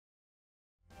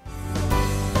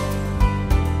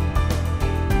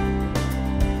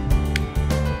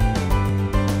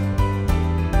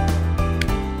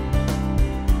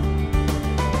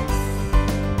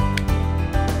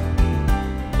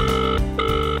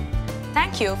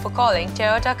Thank you for calling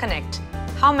Toyota Connect.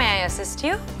 How may I assist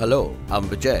you? Hello, I'm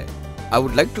Vijay. I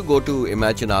would like to go to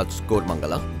Imagine Arts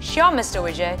Mangala. Sure, Mr.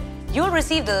 Vijay. You'll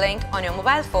receive the link on your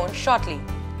mobile phone shortly.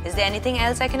 Is there anything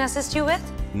else I can assist you with?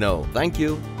 No, thank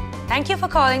you. Thank you for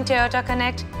calling Toyota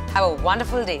Connect. Have a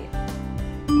wonderful day.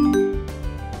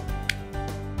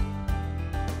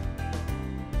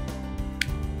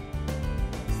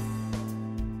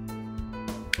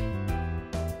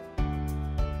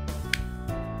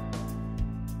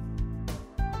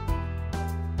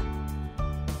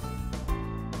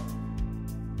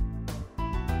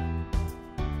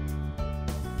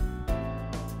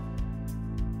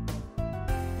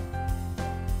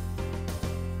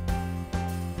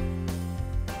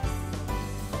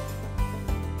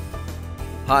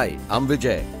 Hi, I'm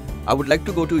Vijay. I would like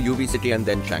to go to UV City and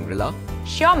then Shangri-La.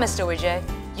 Sure, Mr. Vijay.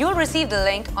 You'll receive the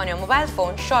link on your mobile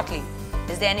phone shortly.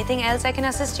 Is there anything else I can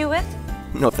assist you with?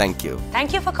 No, thank you.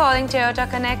 Thank you for calling Toyota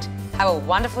Connect. Have a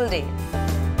wonderful day.